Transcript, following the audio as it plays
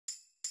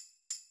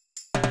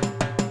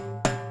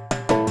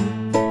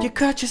Your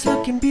crotch is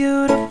looking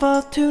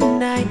beautiful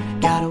tonight.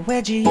 Got a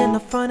wedgie in the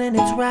front and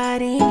it's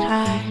riding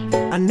high.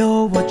 I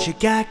know what you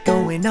got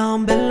going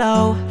on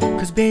below,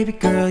 cause baby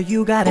girl,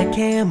 you got a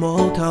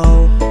camel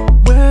toe.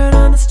 Word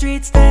on the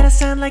streets that I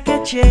sound like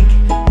a chick,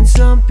 and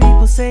some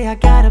people say I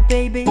got a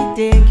baby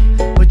dick.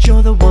 But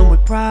you're the one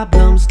with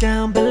problems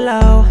down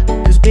below,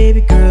 cause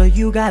baby girl,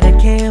 you got a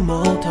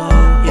camel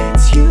toe.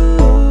 It's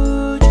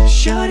huge,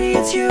 shawty,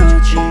 it's huge.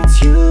 It's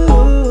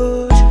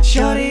huge,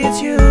 shawty, it's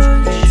huge.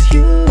 It's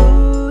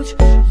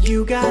huge,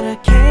 you got a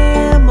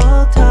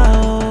camel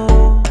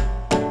toe.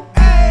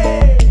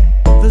 Hey!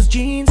 Those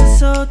jeans are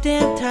so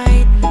damn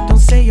tight. Don't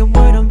say a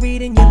word, I'm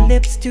reading your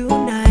lips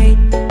tonight.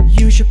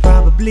 You should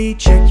probably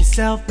check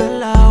yourself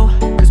below,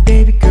 cause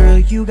baby girl,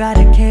 you got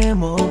a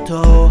camel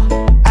toe.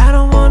 I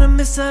don't wanna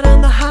miss out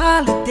on the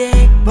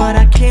holiday, but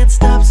I can't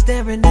stop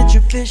staring at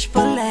your fish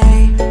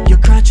fillet. Your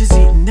crotch is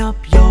eating up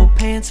your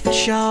pants for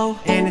show,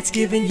 and it's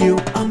giving you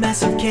a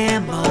massive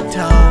camel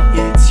toe.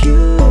 It's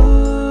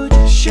huge,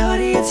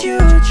 shawty, it's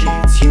huge.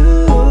 It's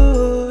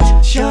huge,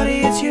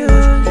 shawty, it's huge.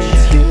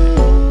 It's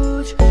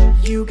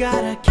huge, you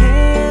got a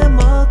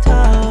camel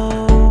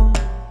toe.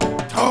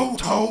 Toe,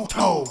 toe,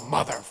 toe,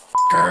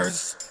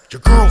 motherfuckers. Your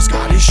girl's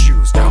got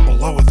issues down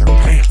below with her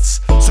pants,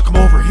 so come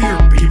over here,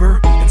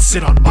 Bieber, and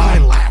sit on my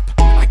lap.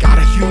 I got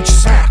a huge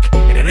sack,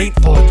 and it ain't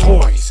full of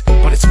toys,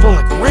 but it's full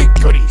of great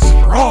goodies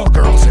for all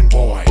girls and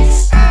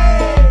boys.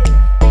 Hey!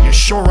 You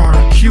sure are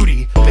a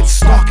cutie, been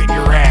stalking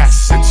your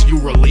ass since you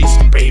released,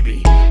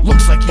 baby.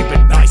 Looks like you've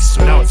been nice,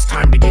 so now it's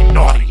time to get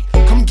naughty.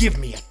 Come give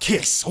me a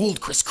kiss,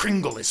 old Kris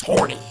Kringle is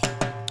horny.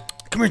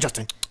 Come here,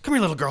 Justin. Come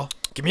here, little girl.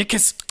 Give me a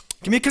kiss.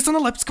 Give me a kiss on the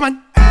lips, come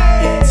on.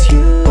 It's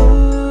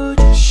huge,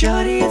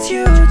 shawty, it's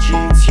huge.